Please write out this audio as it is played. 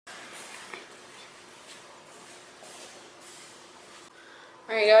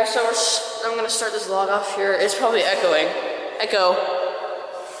Alright guys, so I'm gonna start this vlog off here. It's probably echoing. Echo.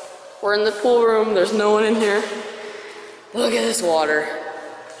 We're in the pool room, there's no one in here. Look at this water.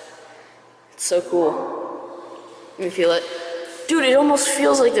 It's so cool. Let me feel it. Dude, it almost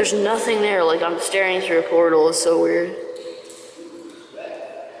feels like there's nothing there, like I'm staring through a portal. It's so weird.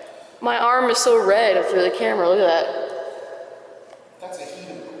 My arm is so red through the camera, look at that. That's a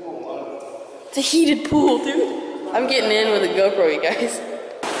heated pool. It's a heated pool, dude. I'm getting in with a GoPro, you guys.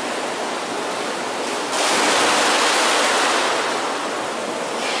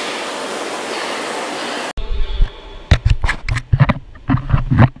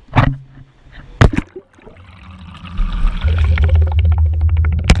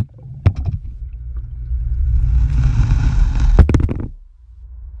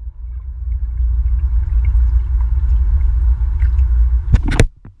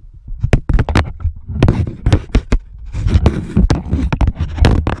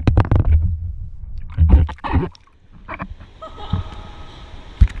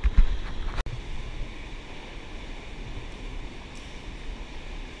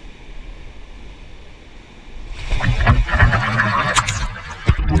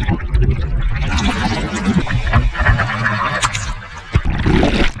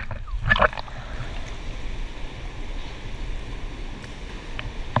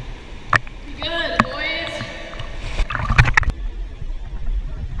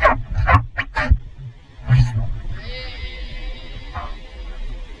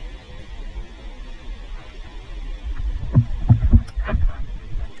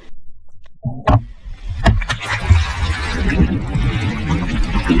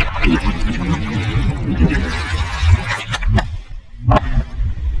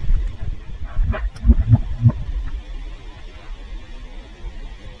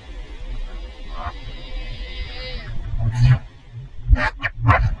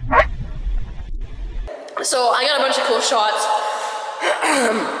 So I got a bunch of cool shots.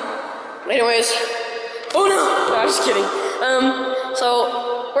 Anyways, oh no, I'm just kidding.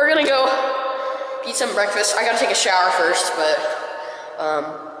 So we're gonna go eat some breakfast. I gotta take a shower first, but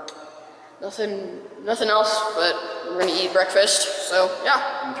nothing else. But we're gonna eat breakfast. So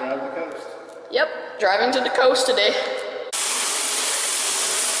yeah. And drive the coast. Yep, driving to the coast today.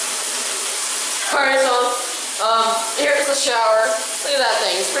 All right, so here's the shower. Look at that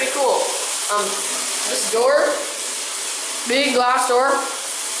thing. It's pretty cool. This door, big glass door,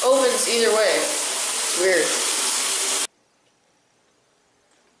 opens either way. It's weird.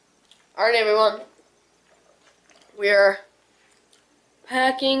 Alright everyone, we are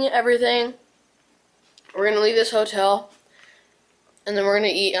packing everything. We're going to leave this hotel, and then we're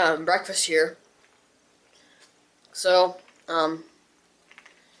going to eat breakfast here. So, I'll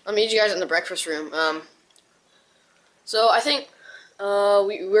meet you guys in the breakfast room. So I think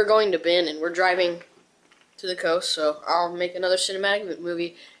we're going to Bandon. We're driving to the coast, so I'll make another cinematic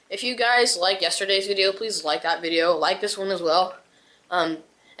movie. If you guys like yesterday's video, please like that video. Like this one as well. I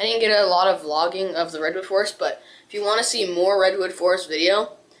didn't get a lot of vlogging of the Redwood Forest, but if you want to see more Redwood Forest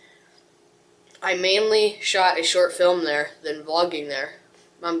video, I mainly shot a short film there than vlogging there.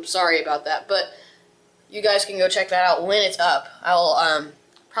 I'm sorry about that, but you guys can go check that out when it's up. I'll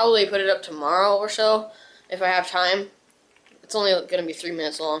probably put it up tomorrow or so if I have time. It's only going to be 3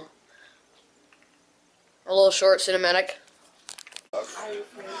 minutes long. A little short cinematic.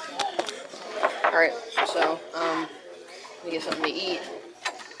 Alright, so, let me get something to eat.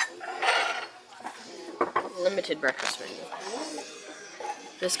 Limited breakfast menu.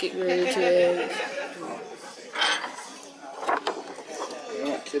 Biscuit gravy, 2 eggs. They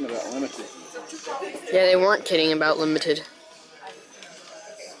weren't kidding about limited. Yeah, they weren't kidding about limited.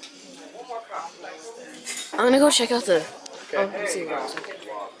 I'm gonna go check out the... Okay. Oh, let's see.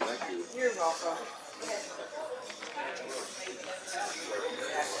 You're welcome.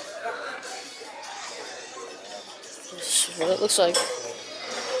 This is what it looks like.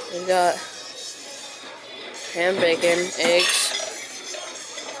 We've got ham, bacon, eggs,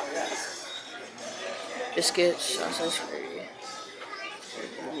 biscuits, sausage, gravy,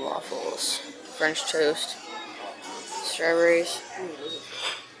 waffles, French toast, strawberries.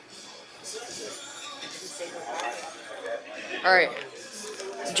 Alright,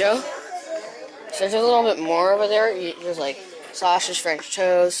 Joe, since there's a little bit more over there, there's like sausage, French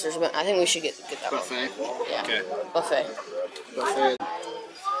toast. There's I think we should get that Buffet? one. Yeah. Okay. Buffet. Buffet.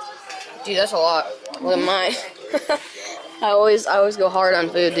 Dude, that's a lot. Look at mine. I always go hard on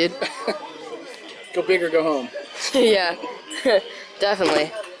food, dude. Go big or go home. Yeah,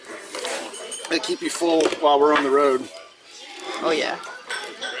 definitely. They keep you full while we're on the road. Oh yeah.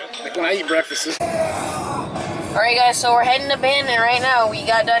 Like when I eat breakfast. Alright guys, so we're heading to Bandon right now. We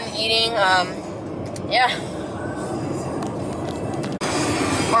got done eating, yeah.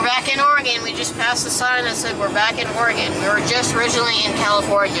 We're back in Oregon. We just passed the sign that said we're back in Oregon. We were just originally in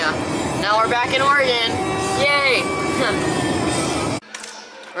California. Now we're back in Oregon. Yay!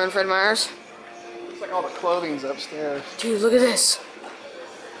 We're in Fred Meyer's. Looks like all the clothing's upstairs. Dude, look at this.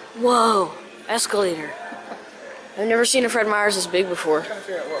 Whoa, escalator. I've never seen a Fred Meyer's this big before. I'm trying to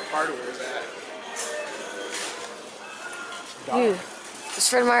figure out what hardware is at. Dude, this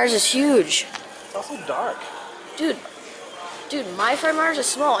Fred Meyer's is huge. It's also dark. Dude, my Fred Meyer's is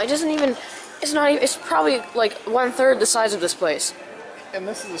small. It doesn't even, it's probably like 1/3 the size of this place. And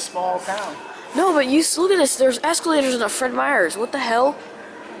this is a small town. No, but you look at this. There's escalators in a Fred Meyer's. What the hell?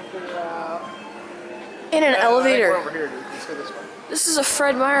 In an elevator. I think we're over here, dude. Let's go this way. This is a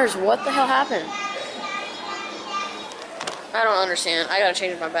Fred Meyer's. What the hell happened? I don't understand. I gotta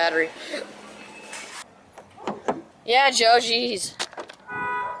change my battery. Yeah, Joe, jeez.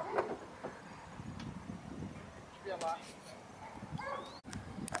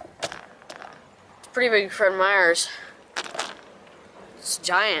 It's pretty big Fred Meyer's. It's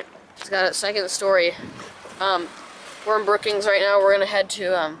giant. It's got a second story. We're in Brookings right now. We're gonna head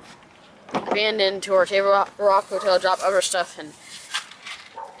to Bandon to our Table Rock Hotel, drop other stuff, and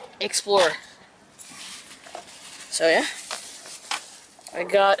explore. So yeah, I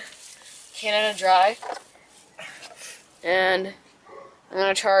got Canada Dry, and I'm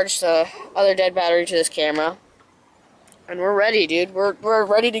gonna charge the other dead battery to this camera, and we're ready, dude. We're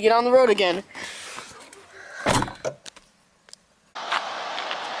ready to get on the road again.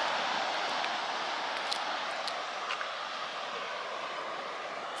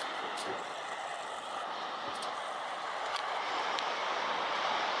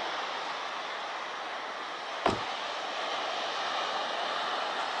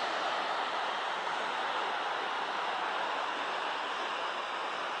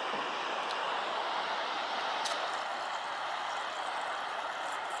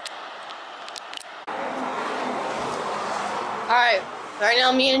 Alright, right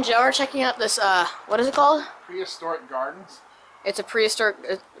now me and Joe are checking out this, what is it called? Prehistoric Gardens. It's a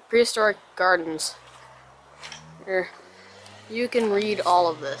prehistoric gardens. Here, you can read all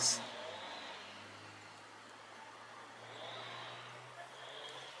of this.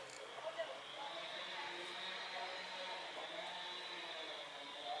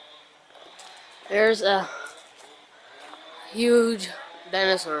 There's a huge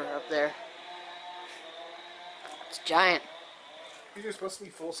dinosaur up there. It's giant. These are supposed to be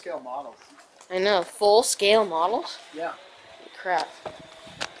full-scale models. I know, full-scale models? Yeah. Crap.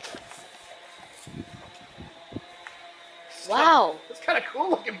 Wow. It's kind of cool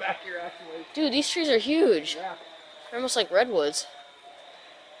looking back here, actually. Dude, these trees are huge. Yeah. They're almost like redwoods.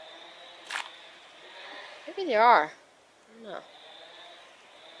 Maybe they are. I don't know.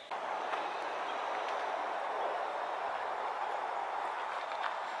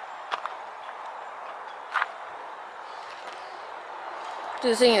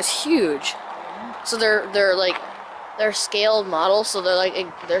 Dude, the thing is huge. So they're scaled models, so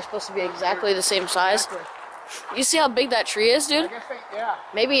they're supposed to be exactly the same size. Exactly. You see how big that tree is, I dude? guess yeah.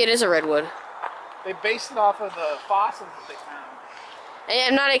 Maybe it is a redwood. They based it off of the fossils that they found.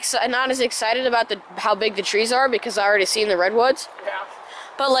 And I'm not as excited about how big the trees are because I already seen the redwoods. Yeah.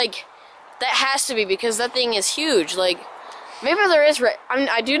 But like, that has to be because that thing is huge. Like, maybe there is.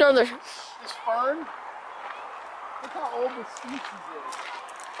 I do know there's. This fern. Look how old this species is.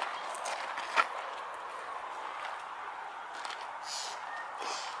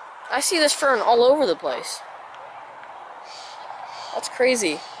 I see this fern all over the place. That's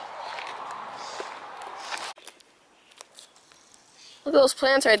crazy. Look at those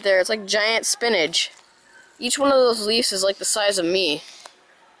plants right there. It's like giant spinach. Each one of those leaves is like the size of me.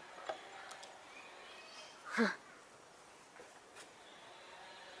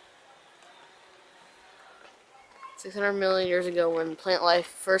 600 million years ago when plant life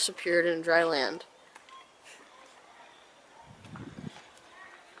first appeared in dry land.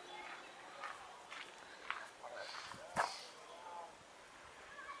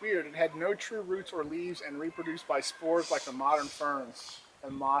 Weird, it had no true roots or leaves and reproduced by spores like the modern ferns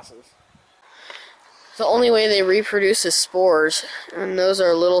and mosses. The only way they reproduce is spores, and those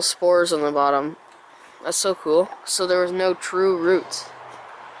are little spores on the bottom. That's so cool. So there was no true roots.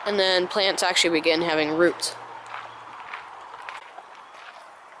 And then plants actually begin having roots.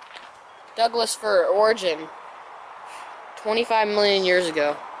 Douglas fir origin, 25 million years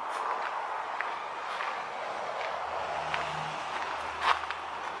ago.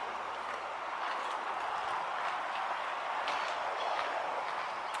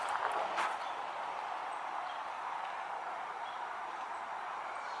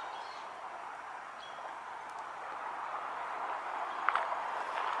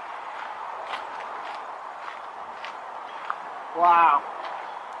 Wow.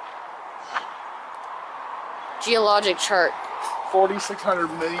 Geologic chart. 4,600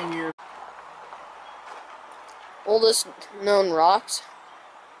 million years. Oldest known rocks,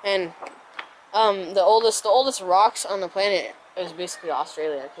 and the oldest rocks on the planet is basically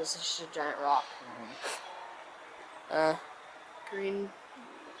Australia because it's just a giant rock. Green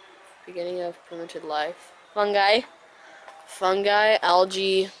beginning of primitive life. Fungi,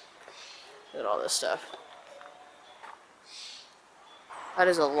 algae, and all this stuff. That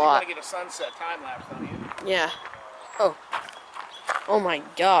is a You lot. want to get a sunset time lapse, don't you? Yeah. Oh my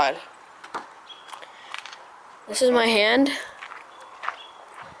God. This is my hand.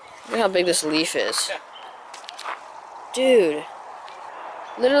 Look how big this leaf is. Yeah. Dude.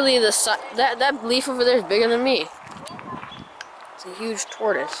 Literally that leaf over there is bigger than me. It's a huge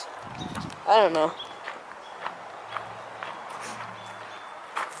tortoise. I don't know.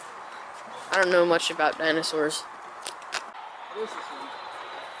 I don't know much about dinosaurs. What is this one?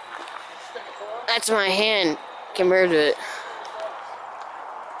 That's my hand compared to it.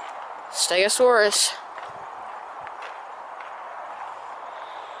 Stegosaurus.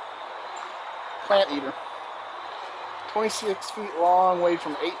 Plant eater. 26 feet long, weighed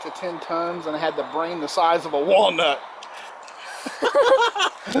from 8 to 10 tons, and had the brain the size of a walnut.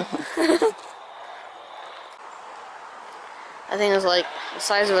 I think it's like the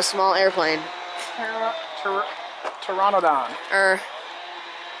size of a small airplane. Pteranodon.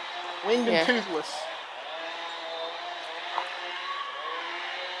 Winged Yeah. and toothless.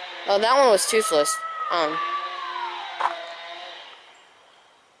 Oh, that one was toothless.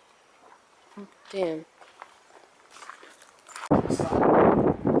 Damn.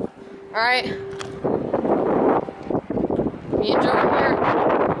 Alright. Me and Joe are here.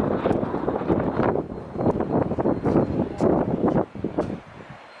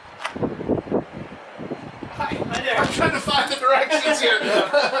 I'm trying to find the directions here.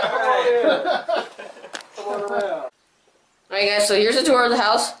 Alright guys, so here's a tour of the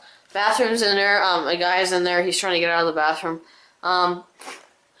house. Bathroom's in there. A guy's in there. He's trying to get out of the bathroom. The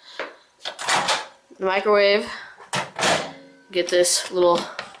microwave. Get this little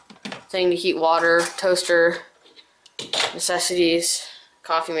thing to heat water. Toaster. Necessities.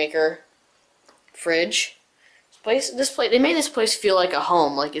 Coffee maker. Fridge. This place. They made this place feel like a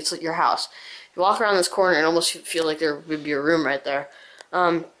home. Like it's like your house. You walk around this corner and almost feel like there would be a room right there.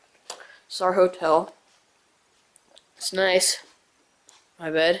 It's our hotel. It's nice. My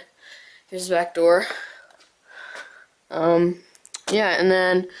bed. Here's the back door. Yeah, and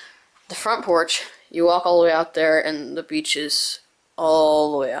then the front porch. You walk all the way out there, and the beach is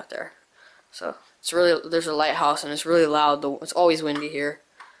all the way out there. So it's really there's a lighthouse, and it's really loud. It's always windy here.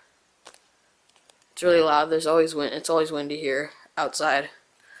 It's really loud. There's always wind. It's always windy here outside.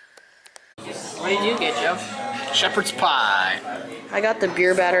 What did you get, Joe? Shepherd's pie. I got the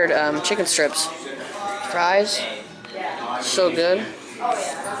beer battered chicken strips. Fries. So good.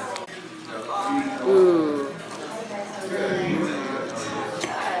 Ooh.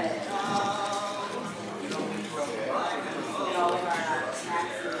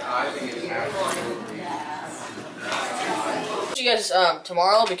 You guys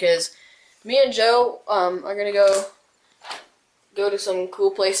tomorrow because me and Joe are gonna go to some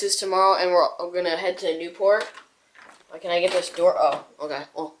cool places tomorrow, and we're gonna head to Newport. Can I get this door? Oh, okay.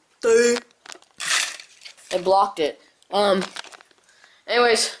 Well, I blocked it.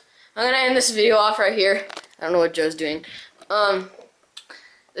 Anyways, I'm gonna end this video off right here. I don't know what Joe's doing.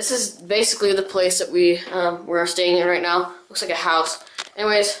 This is basically the place that we're staying in right now. Looks like a house.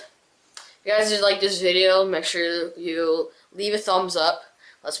 Anyways, if you guys did like this video, make sure you leave a thumbs up.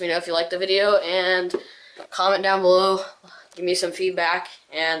 Let me know if you like the video, and comment down below. Give me some feedback,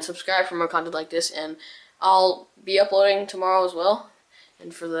 and subscribe for more content like this. And I'll be uploading tomorrow as well,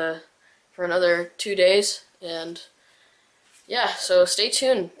 and for another 2 days. And yeah, so stay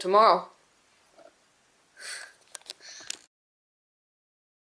tuned tomorrow.